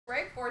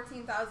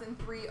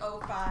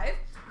14,305.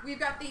 We've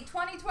got the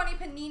 2020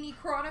 Panini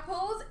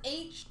Chronicles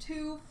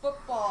H2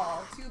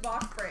 Football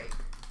 2-box break.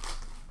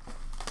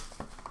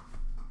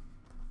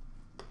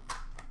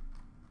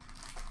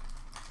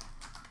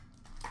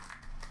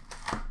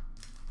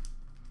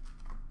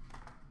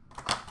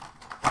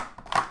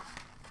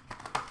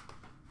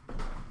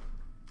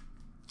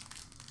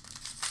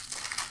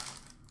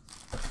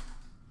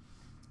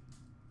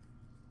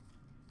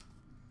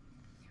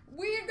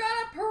 We've got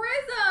a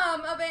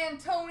Prism of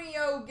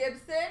Antonio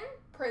Gibson,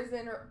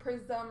 Prism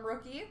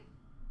rookie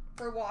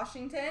for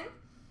Washington.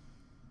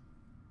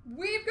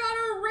 We've got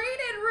a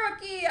rated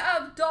rookie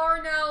of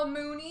Darnell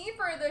Mooney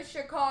for the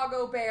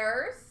Chicago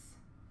Bears.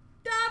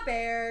 The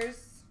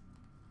Bears.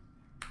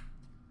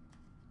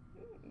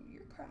 Ooh,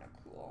 you're kind of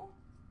cool.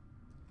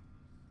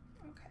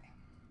 Okay.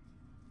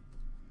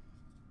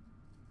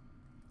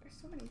 There's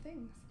so many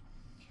things.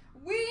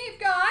 We've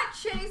got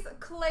Chase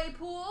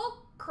Claypool,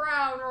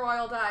 Crown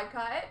Royal die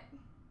cut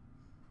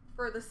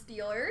for the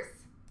Steelers.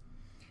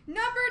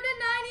 Number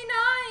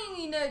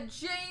 /99,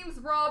 James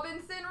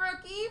Robinson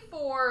rookie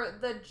for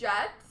the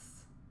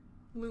Jets.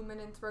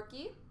 Luminance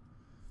rookie.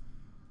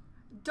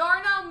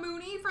 Darnell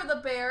Mooney for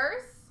the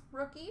Bears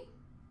rookie.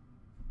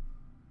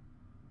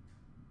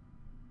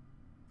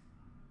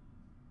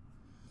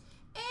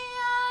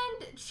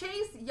 And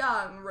Chase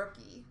Young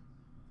rookie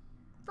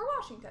for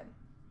Washington.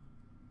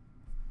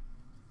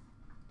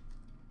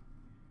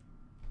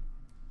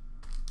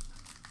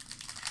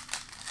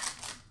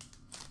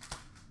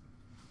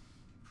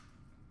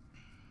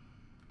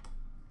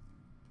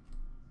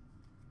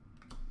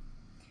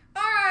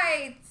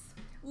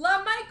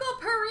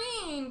 LaMichael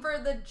Perrine for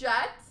the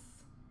Jets.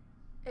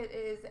 It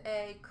is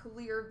a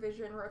clear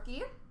vision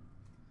rookie.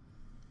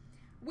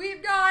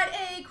 We've got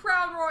a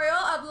Crown Royal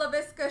of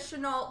Laviska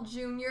Shenault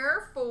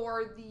Jr.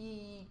 for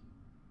the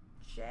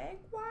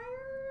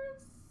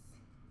Jaguars.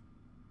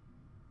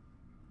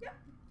 Yep.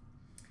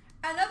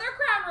 Another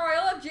Crown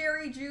Royal of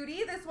Jerry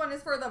Jeudy. This one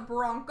is for the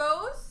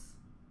Broncos.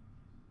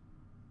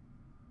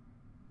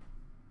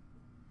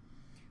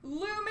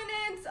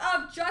 Luminance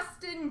of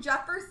Justin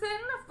Jefferson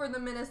for the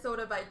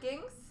Minnesota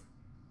Vikings.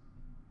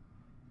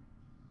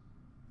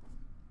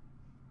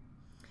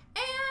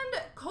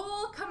 And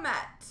Cole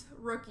Kmet,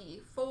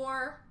 rookie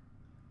for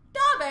the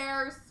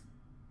Bears.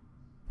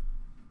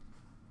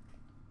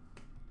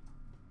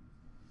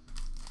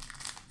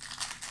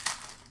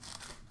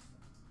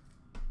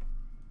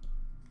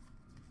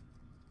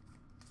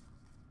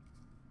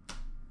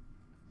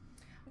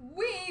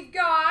 We've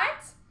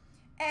got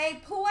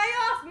a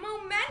playoff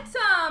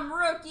momentum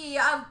rookie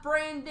of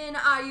Brandon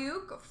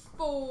Ayuk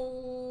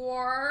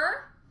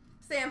for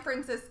San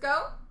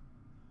Francisco.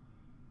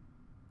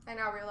 I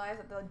now realize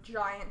that the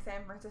giant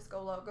San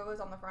Francisco logo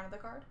is on the front of the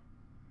card.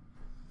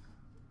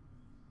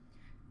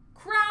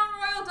 Crown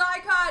Royal die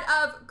cut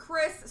of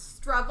Chris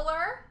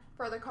Streveler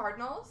for the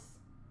Cardinals.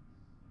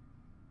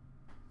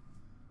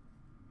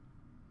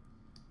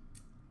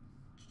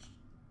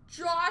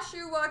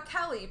 Joshua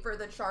Kelly for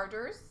the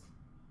Chargers.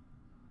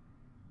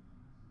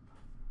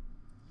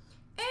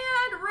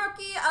 And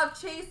rookie of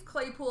Chase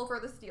Claypool for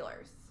the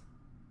Steelers.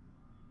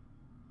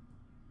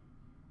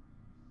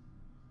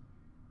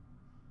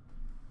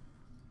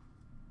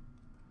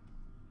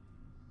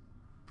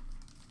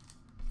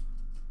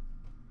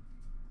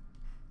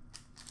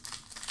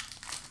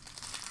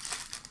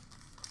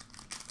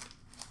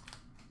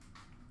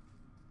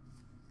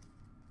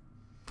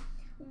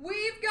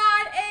 We've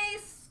got a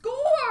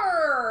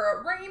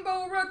Score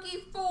rainbow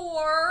rookie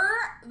for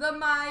the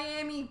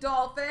Miami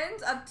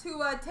Dolphins of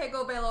Tua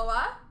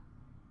Tagovailoa.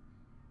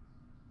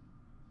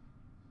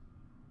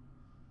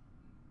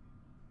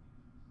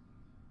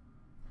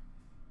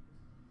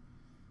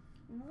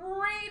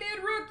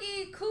 Rated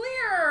rookie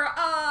clear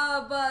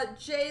of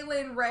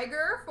Jalen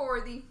Reagor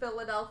for the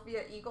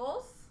Philadelphia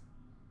Eagles.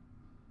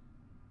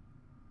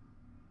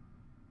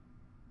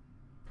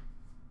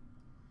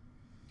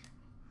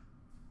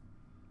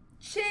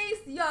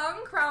 Chase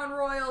Young, Crown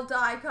Royal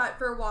die cut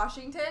for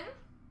Washington.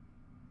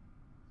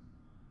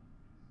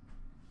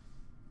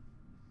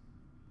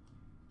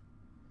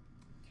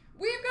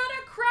 We've got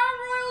a Crown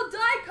Royal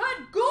die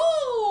cut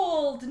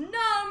gold,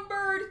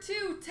 numbered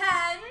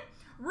 210,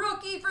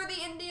 rookie for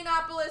the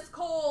Indianapolis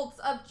Colts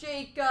of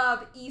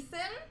Jacob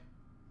Eason.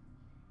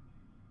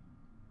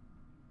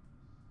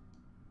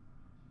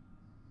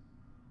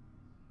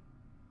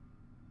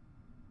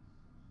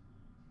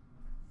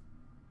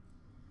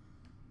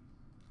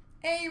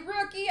 A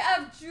rookie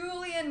of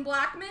Julian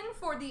Blackmon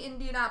for the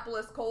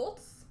Indianapolis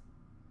Colts.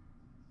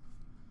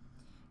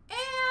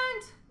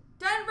 And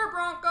Denver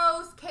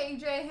Broncos,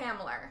 KJ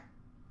Hamler.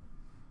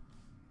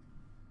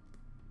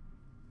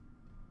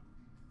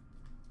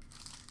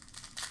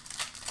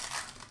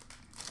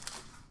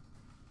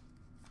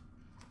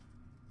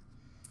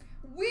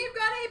 We've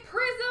got a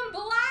Prism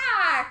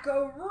Black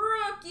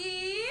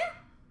rookie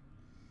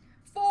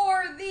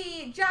for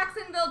the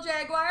Jacksonville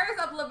Jaguars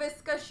of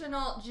Laviska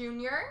Shenault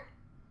Jr.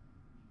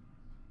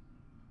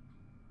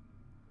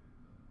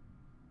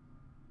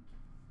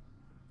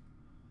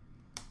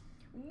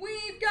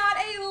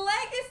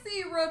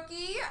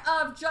 rookie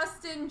of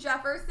Justin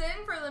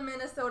Jefferson for the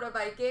Minnesota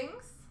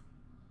Vikings.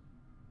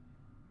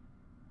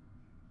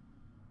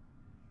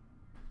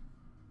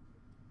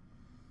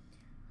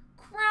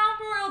 Crown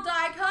Royal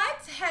die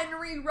cut,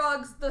 Henry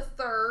Ruggs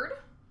III.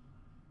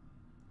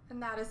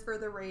 And that is for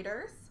the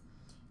Raiders.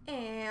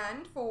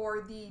 And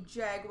for the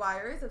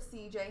Jaguars of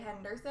C.J.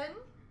 Henderson.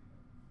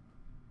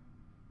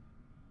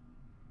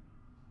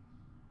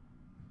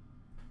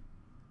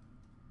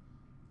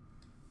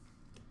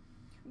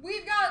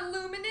 We've got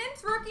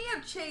Luminance rookie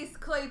of Chase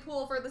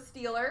Claypool for the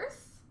Steelers.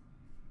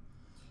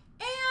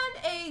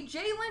 And a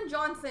Jalen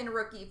Johnson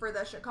rookie for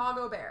the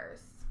Chicago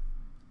Bears.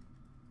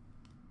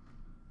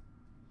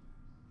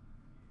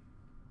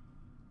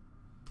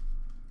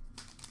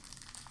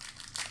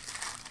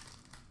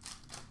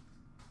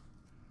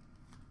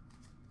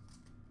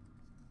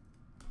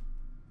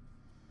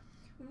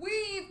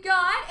 We've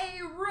got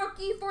a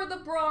rookie for the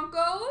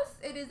Broncos.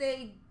 It is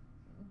a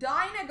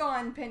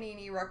Dynagon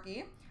Panini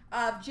rookie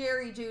of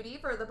Jerry Jeudy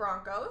for the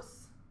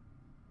Broncos.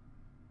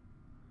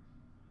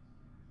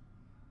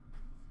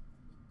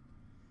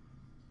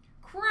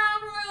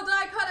 Crown Royal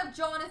die cut of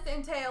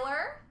Jonathan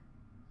Taylor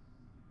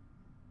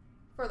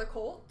for the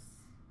Colts.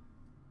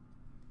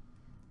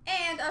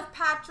 And of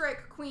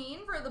Patrick Queen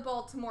for the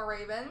Baltimore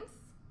Ravens.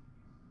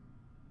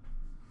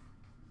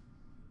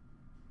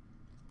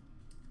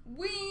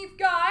 We've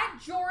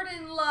got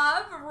Jordan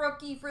Love,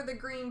 rookie for the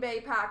Green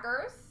Bay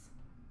Packers.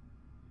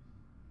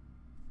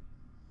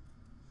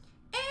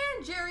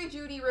 And Jerry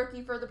Jeudy,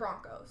 rookie for the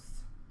Broncos.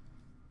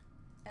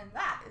 And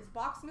that is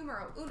box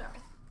numero uno.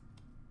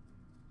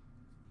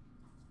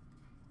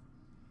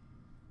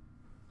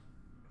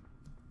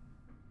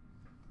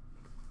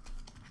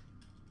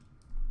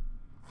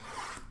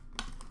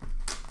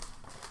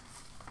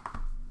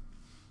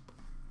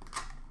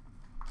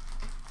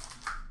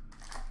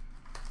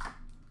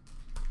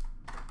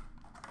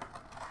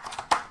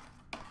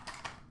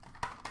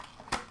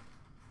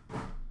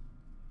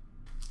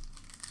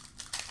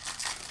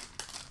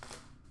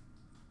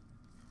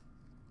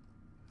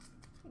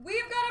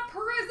 We've got a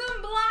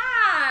Prism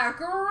Black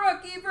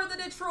rookie for the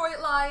Detroit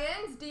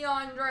Lions,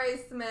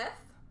 DeAndre Smith.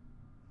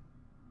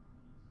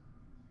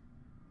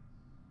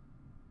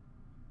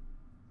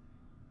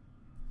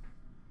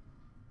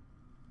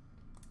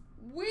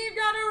 We've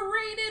got a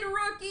rated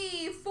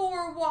rookie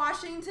for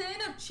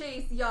Washington of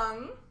Chase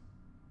Young.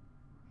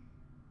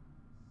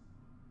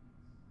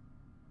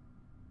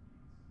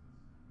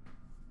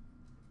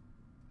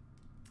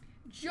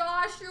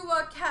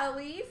 Joshua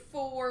Kelly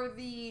for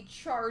the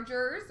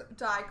Chargers,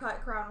 die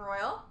cut Crown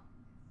Royal.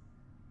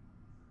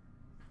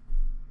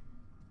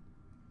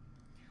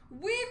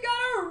 We've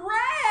got a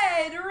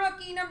red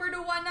rookie number to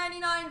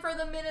 199 for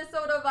the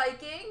Minnesota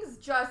Vikings,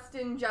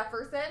 Justin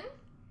Jefferson.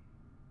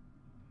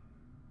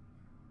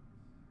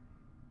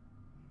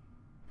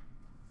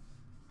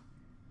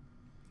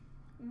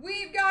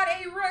 We've got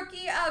a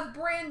rookie of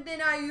Brandon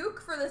Ayuk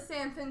for the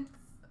San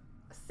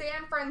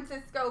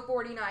Francisco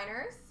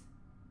 49ers.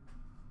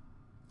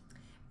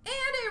 And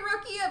a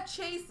rookie of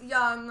Chase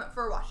Young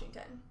for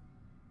Washington.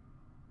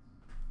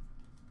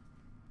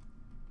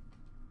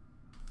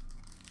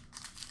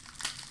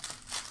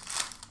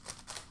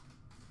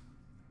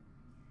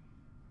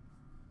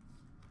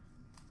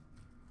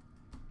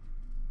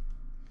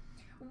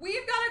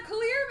 We've got a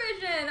clear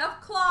vision of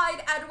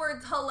Clyde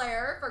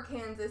Edwards-Helaire for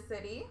Kansas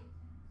City.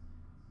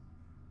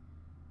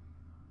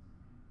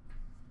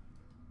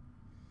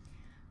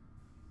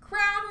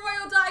 Crown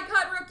Royal die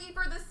cut rookie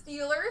for the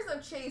Steelers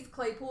of Chase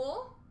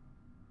Claypool.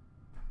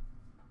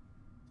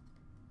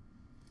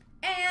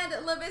 And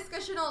Laviska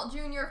Shenault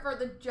Jr. for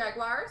the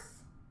Jaguars.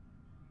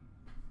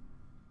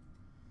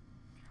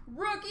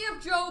 Rookie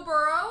of Joe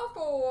Burrow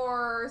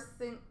for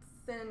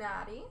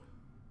Cincinnati.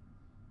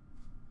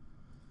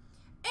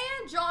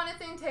 And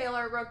Jonathan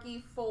Taylor,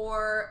 rookie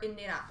for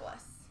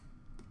Indianapolis.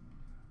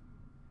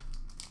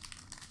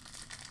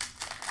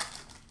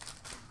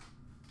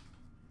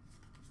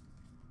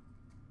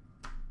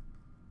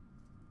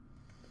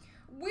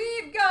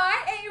 We've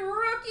got a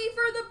rookie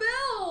for the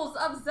Bills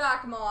of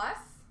Zach Moss.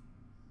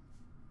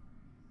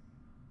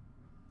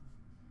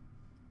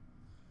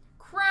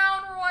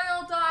 Crown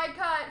Royal die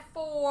cut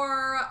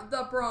for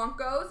the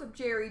Broncos of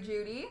Jerry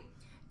Jeudy.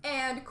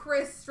 And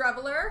Chris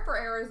Streveler for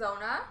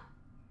Arizona.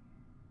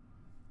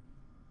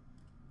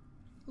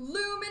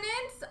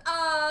 Luminance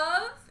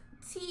of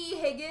T.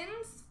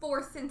 Higgins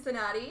for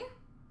Cincinnati.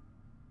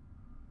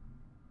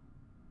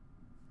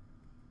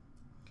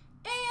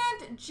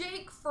 And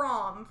Jake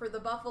Fromm for the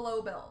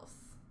Buffalo Bills.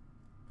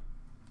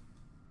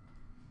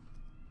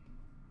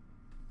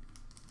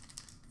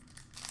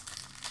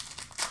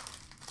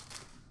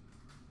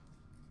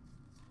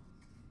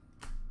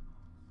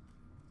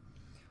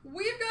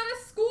 We've got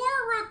a score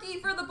rookie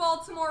for the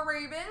Baltimore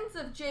Ravens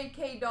of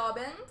J.K.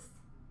 Dobbins.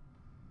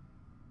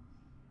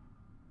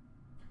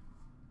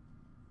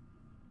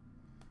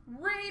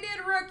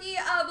 Rated rookie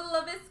of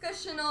Laviska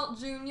Shenault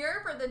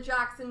Jr. for the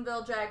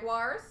Jacksonville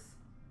Jaguars.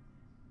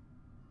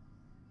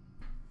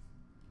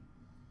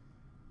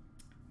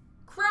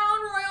 Crown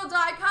Royal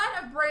die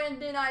cut of Brandon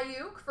Brandon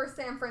Ayuk for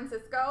San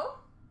Francisco.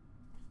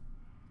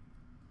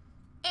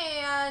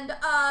 And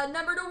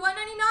number to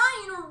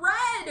 199,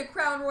 red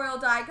Crown Royal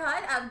die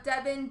cut of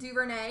Devin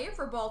Duvernay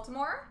for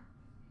Baltimore.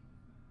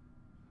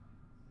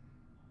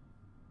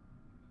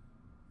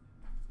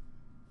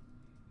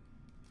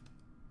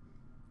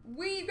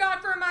 We've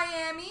got for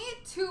Miami,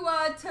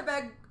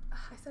 Tagovailoa.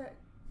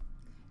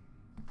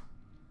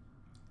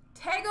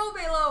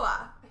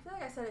 I feel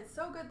like I said it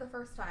so good the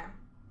first time.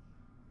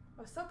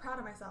 I was so proud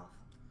of myself.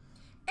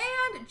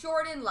 And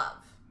Jordan Love.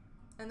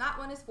 And that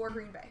one is for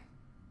Green Bay.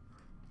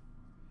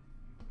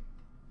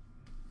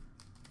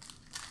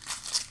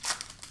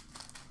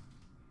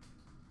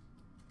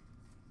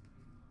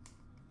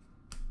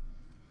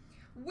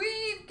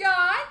 We've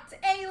got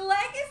a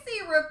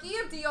legacy rookie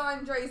of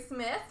DeAndre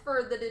Smith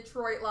for the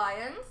Detroit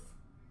Lions.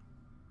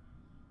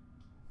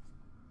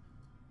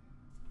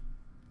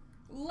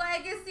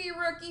 Legacy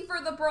rookie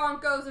for the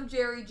Broncos of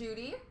Jerry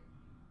Jeudy.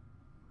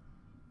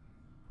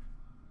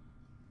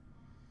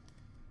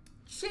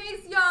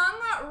 Chase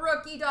Young,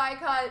 rookie die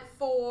cut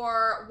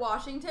for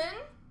Washington.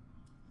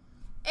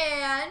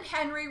 And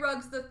Henry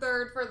Ruggs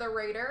III for the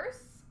Raiders.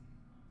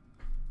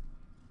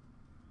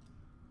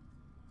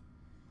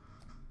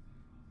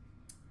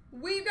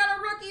 We've got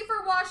a rookie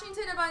for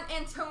Washington of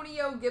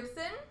Antonio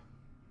Gibson.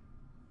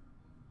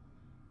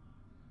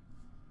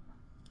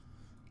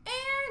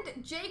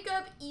 And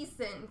Jacob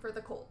Eason for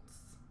the Colts.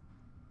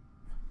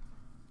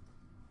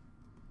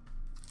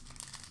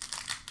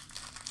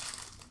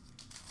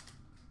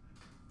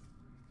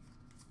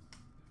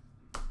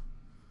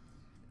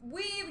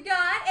 We've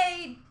got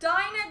a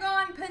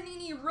Dynagon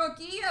Panini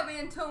rookie of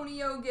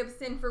Antonio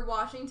Gibson for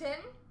Washington.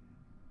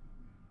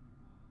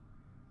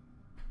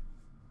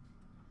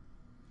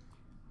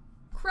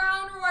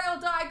 Crown Royal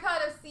die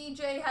cut of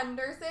C.J.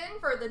 Henderson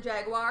for the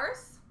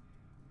Jaguars.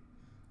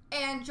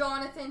 And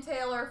Jonathan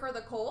Taylor for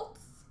the Colts.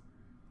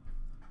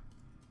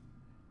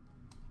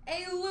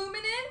 A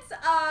Luminance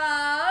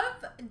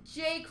of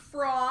Jake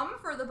Fromm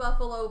for the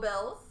Buffalo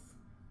Bills.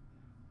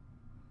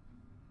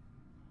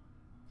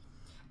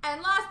 And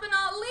last but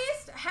not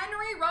least,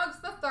 Henry Ruggs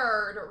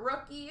III,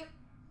 rookie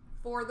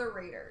for the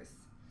Raiders.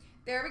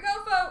 There we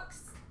go,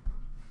 folks.